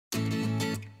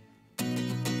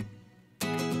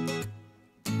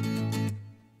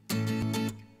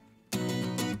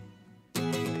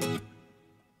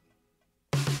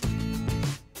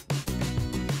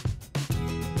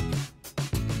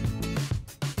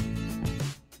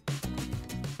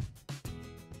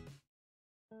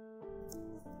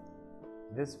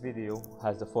This video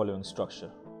has the following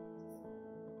structure.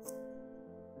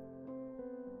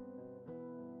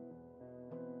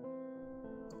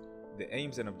 The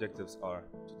aims and objectives are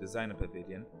to design a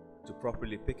pavilion, to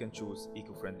properly pick and choose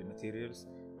eco-friendly materials,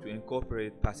 to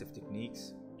incorporate passive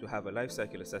techniques, to have a life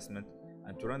cycle assessment,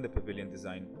 and to run the pavilion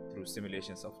design through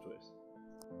simulation softwares.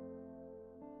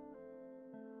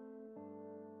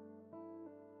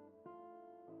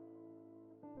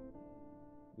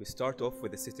 We start off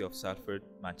with the city of Salford,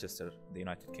 Manchester, the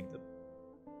United Kingdom.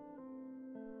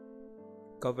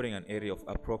 Covering an area of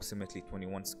approximately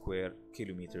 21 square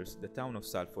kilometers, the town of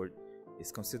Salford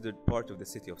is considered part of the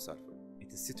city of Salford.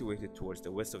 It is situated towards the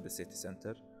west of the city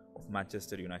centre of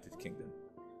Manchester, United Kingdom,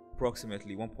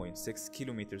 approximately 1.6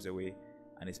 kilometers away,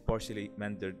 and is partially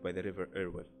meandered by the River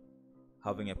Irwell.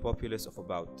 Having a populace of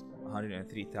about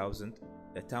 103,000,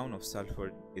 the town of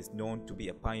Salford is known to be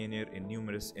a pioneer in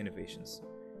numerous innovations.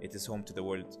 It is home to the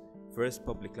world's first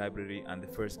public library and the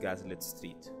first gas-lit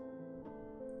street.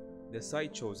 The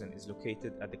site chosen is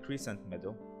located at the Crescent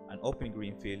Meadow, an open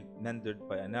green field meandered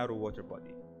by a narrow water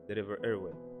body, the River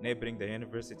Irwell, neighbouring the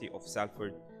University of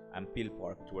Salford and Peel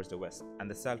Park towards the west, and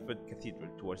the Salford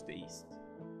Cathedral towards the east.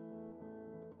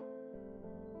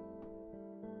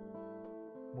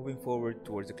 Moving forward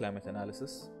towards the climate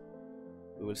analysis,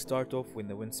 we will start off with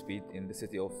the wind speed in the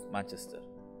city of Manchester.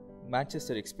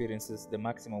 Manchester experiences the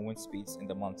maximum wind speeds in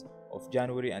the months of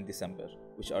January and December,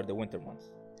 which are the winter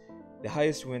months. The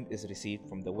highest wind is received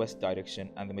from the west direction,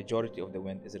 and the majority of the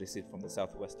wind is received from the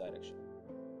southwest direction.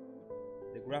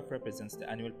 The graph represents the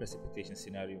annual precipitation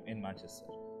scenario in Manchester.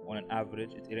 On an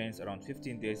average, it rains around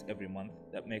 15 days every month.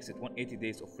 That makes it 180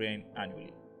 days of rain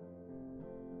annually.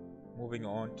 Moving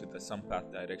on to the sun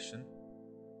path direction,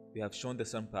 we have shown the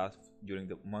sun path during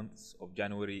the months of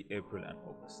January, April, and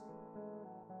August.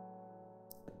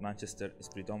 Manchester is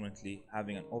predominantly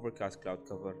having an overcast cloud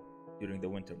cover during the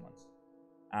winter months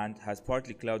and has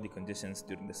partly cloudy conditions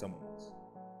during the summer months.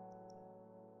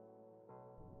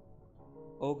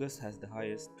 August has the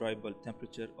highest dry bulb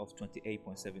temperature of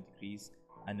 28.7 degrees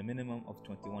and a minimum of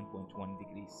 21.1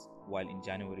 degrees, while in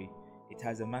January it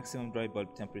has a maximum dry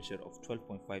bulb temperature of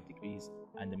 12.5 degrees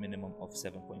and a minimum of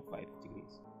 7.5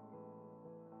 degrees.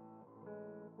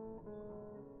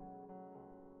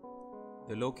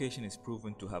 The location is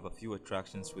proven to have a few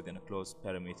attractions within a closed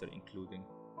perimeter, including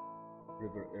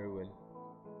River Irwell,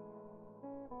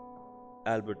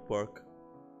 Albert Park,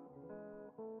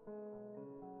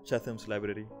 Chatham's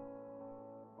Library,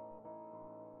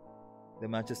 the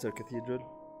Manchester Cathedral,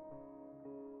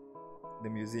 the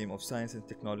Museum of Science and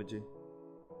Technology,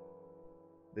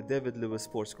 the David Lewis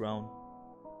Sports Ground,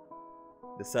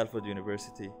 the Salford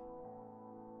University,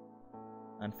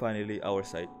 and finally our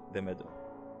site, the Meadow.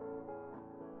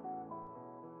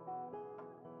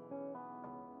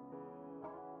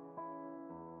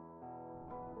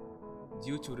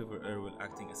 Due to River Irwell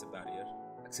acting as a barrier,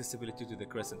 accessibility to the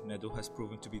Crescent Meadow has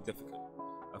proven to be difficult.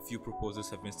 A few proposals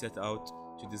have been set out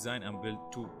to design and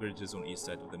build two bridges on each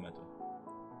side of the meadow.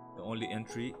 The only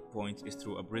entry point is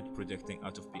through a bridge projecting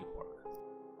out of Peel Park.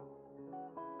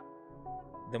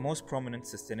 The most prominent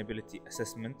sustainability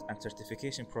assessment and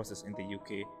certification process in the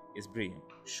UK is BREEAM,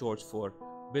 short for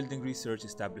Building Research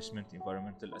Establishment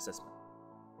Environmental Assessment.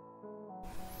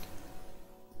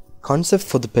 Concept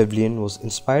for the pavilion was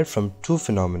inspired from two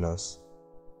phenomena.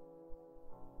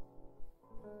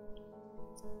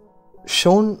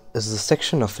 Shown is the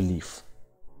section of a leaf.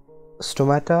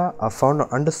 Stomata are found on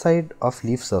underside of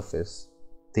leaf surface.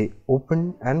 They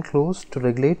open and close to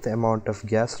regulate the amount of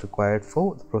gas required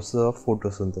for the process of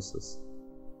photosynthesis.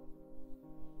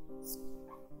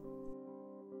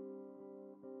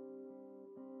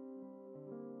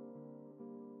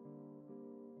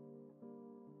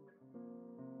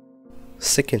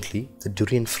 Secondly, the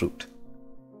durian fruit.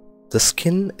 The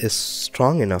skin is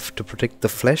strong enough to protect the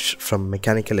flesh from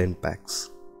mechanical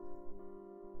impacts.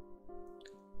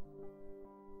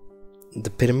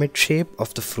 The pyramid shape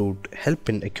of the fruit helps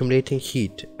in accumulating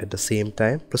heat at the same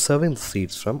time preserving the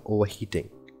seeds from overheating.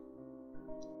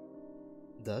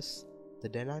 Thus, the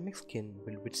dynamic skin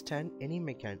will withstand any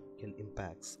mechanical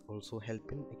impacts, also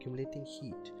help in accumulating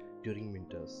heat during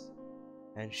winters,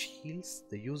 and shields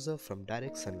the user from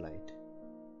direct sunlight.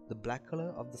 The black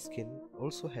color of the skin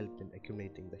also helps in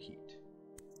accumulating the heat.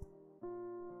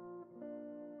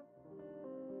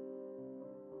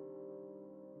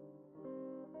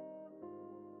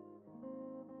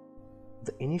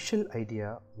 The initial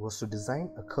idea was to design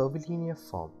a curvilinear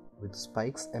form with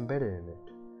spikes embedded in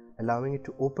it, allowing it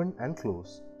to open and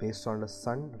close based on the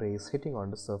sun rays hitting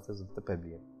on the surface of the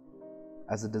pavilion.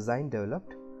 As the design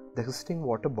developed, the existing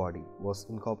water body was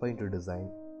incorporated into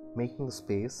design making the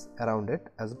space around it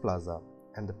as a plaza,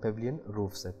 and the pavilion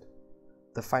roofs it.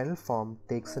 The final form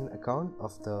takes in account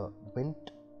of the wind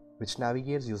which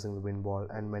navigates using the wind wall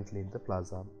and ventilate the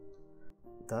plaza.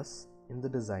 Thus, in the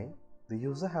design, the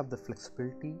user have the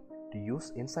flexibility to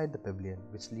use inside the pavilion,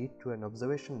 which lead to an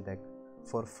observation deck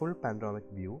for full panoramic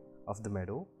view of the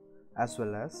meadow as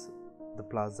well as the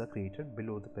plaza created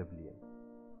below the pavilion.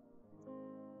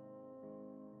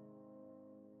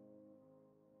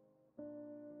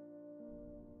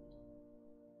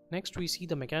 Next, we see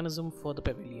the mechanism for the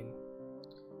pavilion.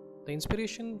 The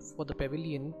inspiration for the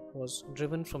pavilion was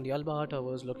driven from the Al Baha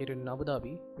Towers located in Abu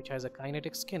Dhabi, which has a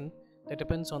kinetic skin that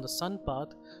depends on the sun path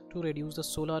to reduce the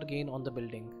solar gain on the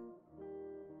building.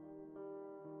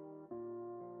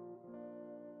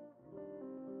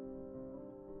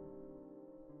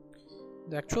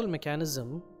 The actual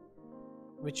mechanism,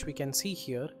 which we can see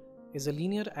here, is a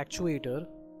linear actuator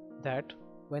that,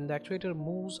 when the actuator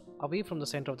moves away from the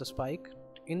center of the spike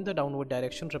in the downward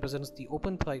direction, represents the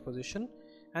open spike position,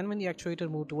 and when the actuator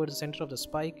moves towards the center of the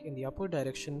spike in the upward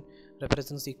direction,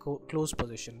 represents the closed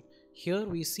position. Here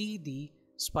we see the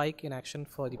spike in action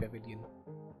for the pavilion.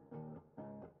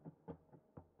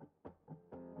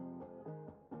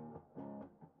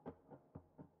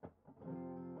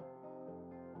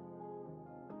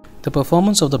 The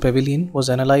performance of the pavilion was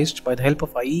analyzed by the help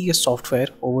of IES software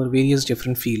over various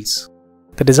different fields.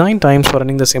 The design times for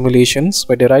running the simulations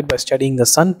were derived by studying the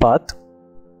sun path,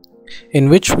 in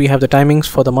which we have the timings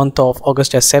for the month of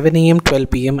August as 7 am, 12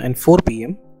 pm and 4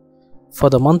 pm,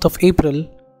 for the month of April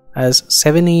as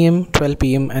 7 am, 12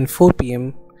 pm and 4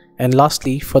 pm, and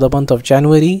lastly for the month of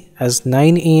January as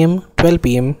 9 am, 12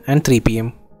 pm and 3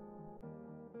 pm.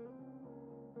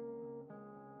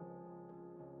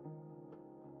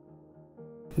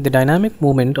 The dynamic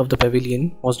movement of the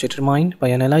pavilion was determined by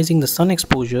analyzing the sun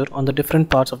exposure on the different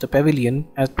parts of the pavilion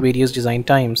at various design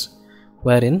times,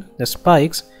 wherein the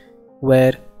spikes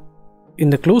were in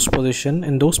the closed position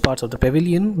in those parts of the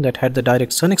pavilion that had the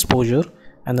direct sun exposure,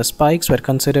 and the spikes were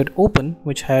considered open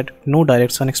which had no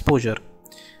direct sun exposure.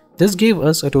 This gave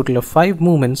us a total of 5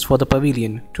 movements for the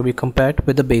pavilion to be compared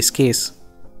with the base case.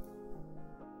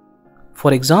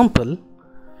 For example,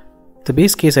 the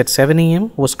base case at 7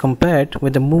 am was compared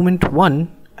with the movement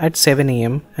 1 at 7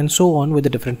 am and so on with the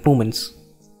different movements.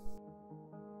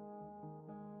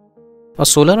 A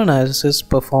solar analysis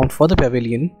performed for the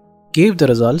pavilion gave the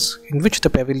results in which the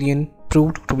pavilion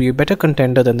proved to be a better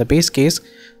contender than the base case,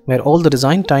 where all the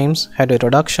design times had a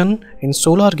reduction in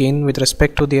solar gain with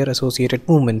respect to their associated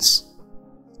movements.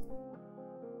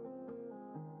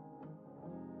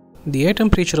 The air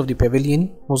temperature of the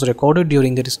pavilion was recorded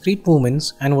during the discrete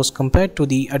movements and was compared to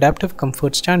the adaptive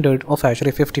comfort standard of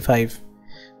ASHRAE 55.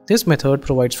 This method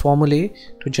provides formulae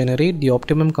to generate the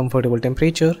optimum comfortable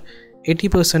temperature,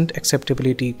 80%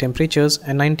 acceptability temperatures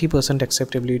and 90%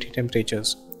 acceptability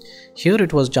temperatures. Here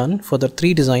it was done for the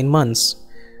 3 design months,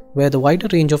 where the wider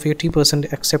range of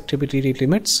 80% acceptability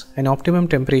limits and optimum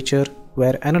temperature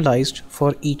were analyzed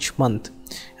for each month,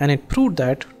 and it proved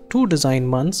that 2 design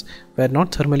months were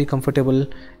not thermally comfortable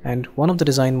and one of the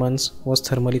design months was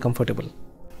thermally comfortable.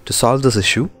 To solve this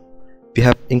issue, we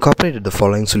have incorporated the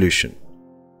following solution.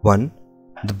 1.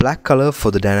 The black color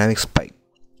for the dynamic spike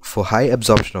for high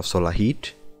absorption of solar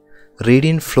heat,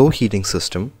 radiant flow heating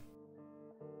system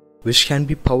which can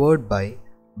be powered by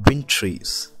wind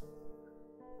trees.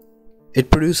 It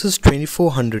produces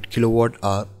 2400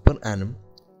 kWh per annum,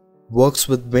 works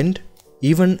with wind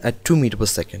even at 2 meters per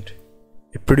second.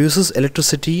 It produces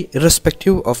electricity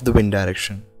irrespective of the wind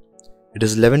direction. It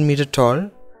is 11 meters tall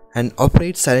and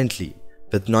operates silently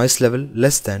with noise level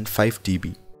less than 5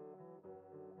 dB.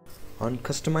 On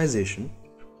customization,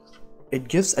 it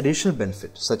gives additional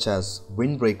benefits such as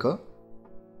windbreaker.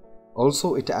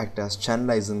 Also, it acts as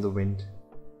channelizing the wind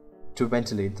to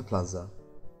ventilate the plaza.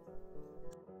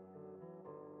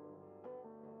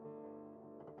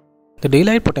 The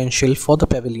daylight potential for the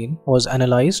pavilion was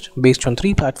analyzed based on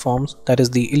 3 platforms, that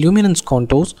is the illuminance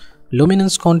contours,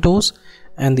 luminance contours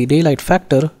and the daylight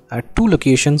factor at 2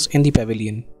 locations in the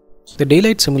pavilion. The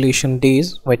daylight simulation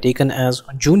days were taken as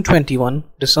June 21,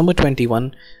 December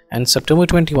 21 and September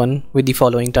 21 with the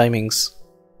following timings.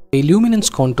 The illuminance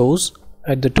contours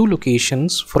at the 2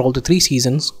 locations for all the 3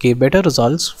 seasons gave better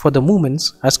results for the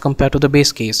movements as compared to the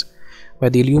base case,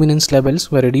 where the illuminance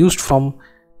levels were reduced from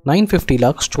 950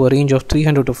 lux to a range of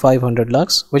 300 to 500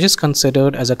 lux, which is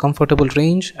considered as a comfortable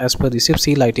range as per the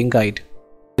SIPC lighting guide.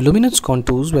 The luminance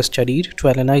contours were studied to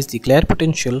analyze the glare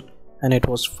potential, and it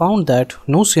was found that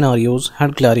no scenarios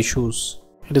had glare issues.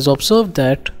 It is observed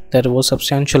that there was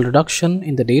substantial reduction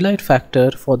in the daylight factor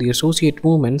for the associate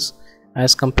movements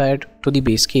as compared to the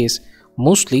base case,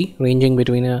 mostly ranging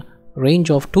between a range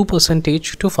of 2%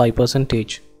 to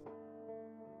 5%.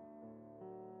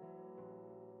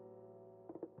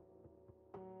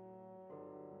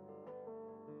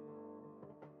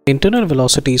 The internal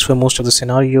velocities for most of the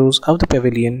scenarios of the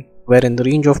pavilion were in the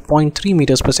range of 0.3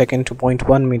 meters per second to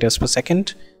 0.1 meters per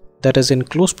second, that is in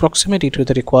close proximity to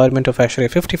the requirement of ASHRAE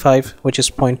 55, which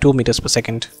is 0.2 meters per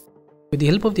second. With the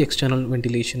help of the external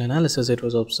ventilation analysis, it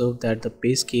was observed that the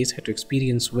base case had to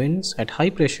experience winds at high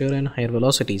pressure and higher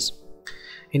velocities.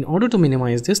 In order to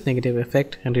minimize this negative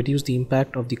effect and reduce the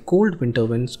impact of the cold winter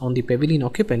winds on the pavilion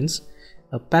occupants,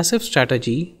 a passive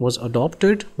strategy was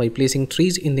adopted by placing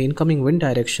trees in the incoming wind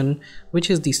direction, which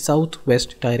is the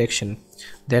southwest direction.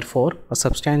 Therefore, a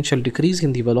substantial decrease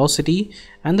in the velocity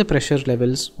and the pressure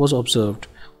levels was observed,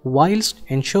 whilst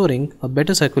ensuring a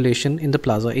better circulation in the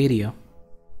plaza area.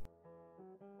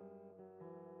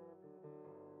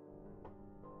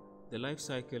 The life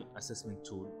cycle assessment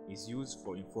tool is used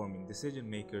for informing decision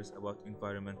makers about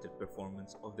environmental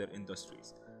performance of their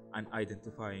industries and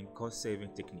identifying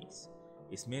cost-saving techniques.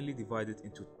 It's mainly divided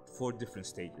into 4 different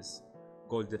stages: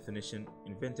 goal definition,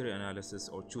 inventory analysis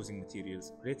or choosing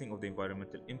materials, rating of the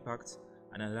environmental impacts,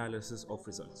 and analysis of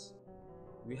results.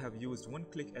 We have used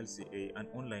one-click LCA, an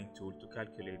online tool, to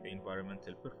calculate the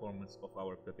environmental performance of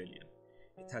our pavilion.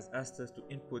 It has asked us to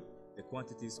input the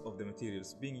quantities of the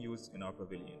materials being used in our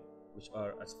pavilion, which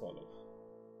are as follows.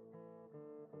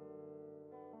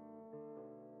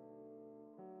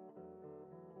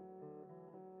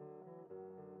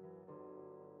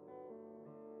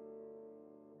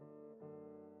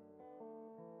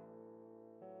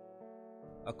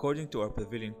 According to our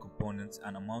pavilion components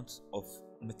and amounts of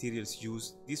materials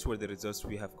used, these were the results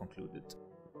we have concluded.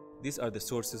 These are the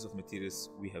sources of materials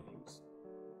we have used.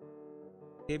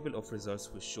 Table of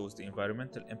results which shows the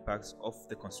environmental impacts of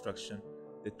the construction,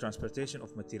 the transportation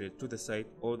of material to the site,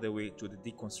 all the way to the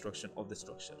deconstruction of the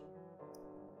structure.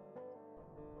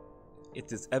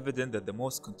 It is evident that the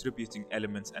most contributing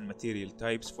elements and material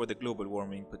types for the global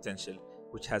warming potential,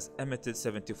 which has emitted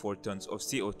 74 tons of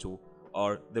CO2,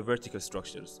 are the vertical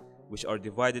structures, which are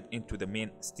divided into the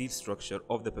main steel structure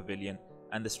of the pavilion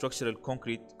and the structural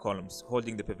concrete columns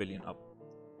holding the pavilion up.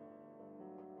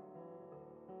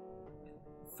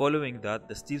 Following that,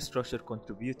 the steel structure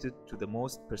contributed to the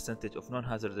most percentage of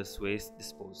non-hazardous waste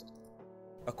disposed.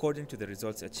 According to the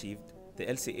results achieved, the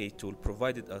LCA tool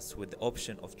provided us with the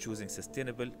option of choosing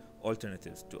sustainable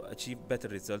alternatives to achieve better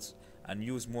results and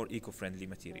use more eco-friendly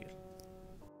material.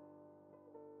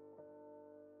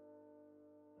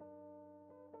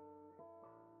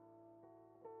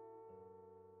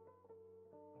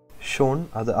 Shown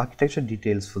are the architecture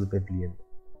details for the pavilion.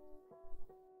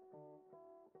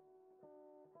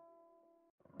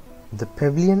 The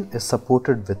pavilion is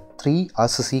supported with 3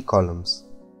 RCC columns.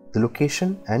 The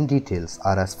location and details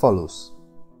are as follows.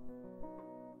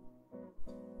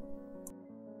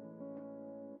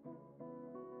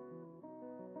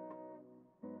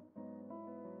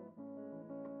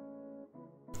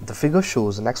 The figure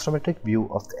shows an axonometric view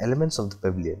of the elements of the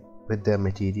pavilion with their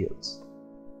materials.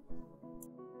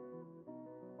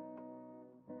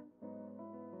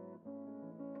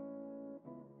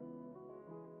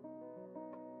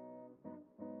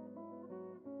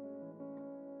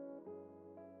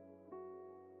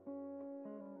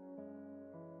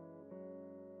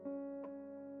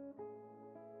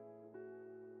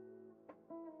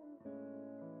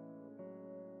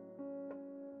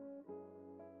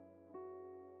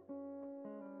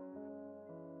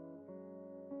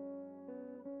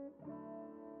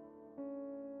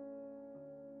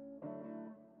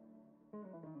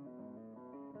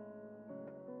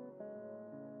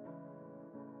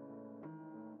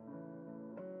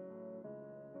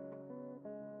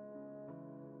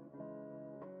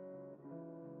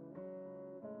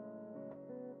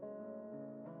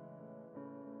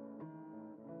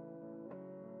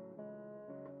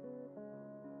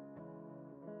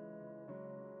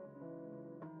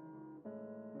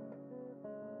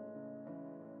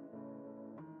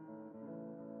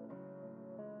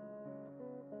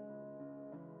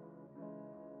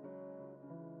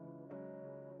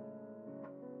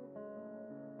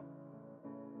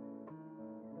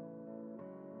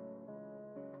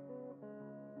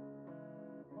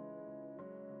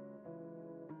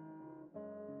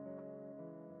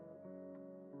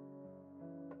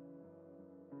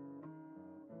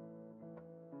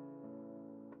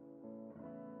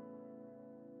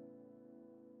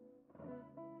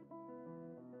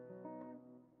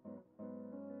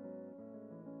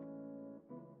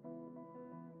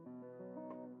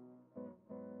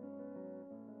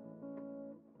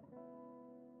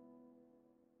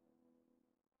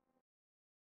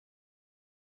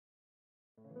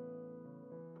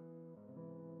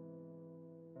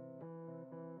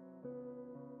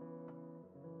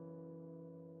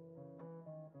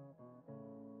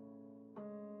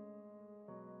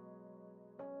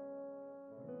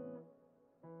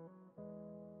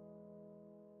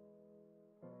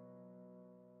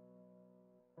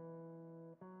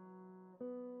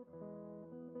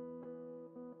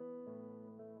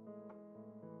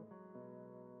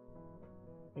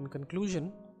 In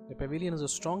conclusion, the pavilion is a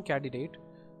strong candidate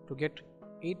to get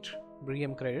 8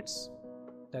 BREEAM credits,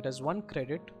 that is 1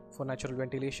 credit for natural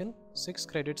ventilation, 6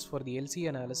 credits for the LC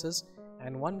analysis,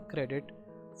 and 1 credit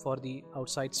for the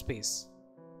outside space.